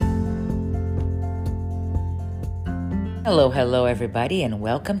Hello, everybody, and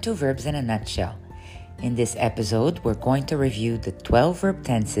welcome to Verbs in a Nutshell. In this episode, we're going to review the 12 verb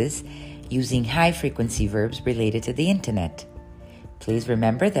tenses using high-frequency verbs related to the internet. Please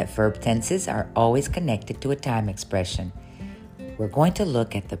remember that verb tenses are always connected to a time expression. We're going to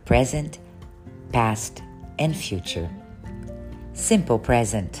look at the present, past, and future. Simple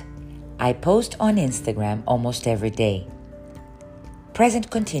present. I post on Instagram almost every day. Present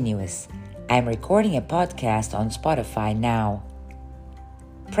continuous. I'm recording a podcast on Spotify now.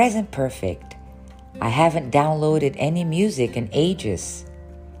 Present perfect. I haven't downloaded any music in ages.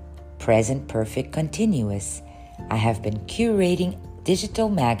 Present perfect continuous. I have been curating digital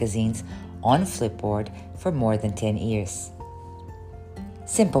magazines on Flipboard for more than 10 years.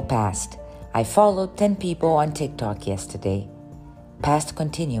 Simple past. I followed 10 people on TikTok yesterday. Past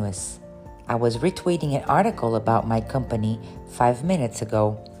continuous. I was retweeting an article about my company 5 minutes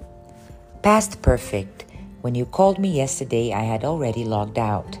ago. Past perfect. When you called me yesterday, I had already logged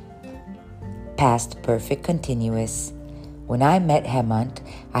out. Past perfect continuous. When I met Hemant,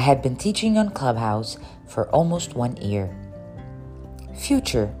 I had been teaching on Clubhouse for almost 1 year.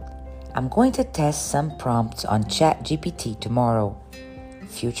 Future. I'm going to test some prompts on ChatGPT tomorrow.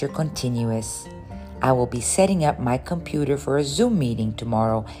 Future continuous. I will be setting up my computer for a Zoom meeting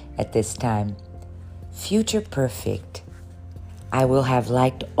tomorrow at this time. Future perfect. I will have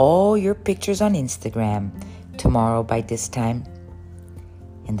liked all your pictures on Instagram tomorrow by this time.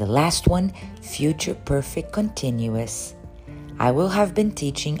 And the last one, future perfect continuous. I will have been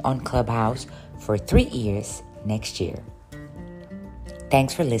teaching on Clubhouse for 3 years next year.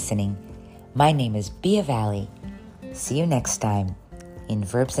 Thanks for listening. My name is Bia Valley. See you next time in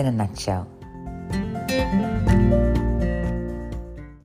Verbs in a Nutshell.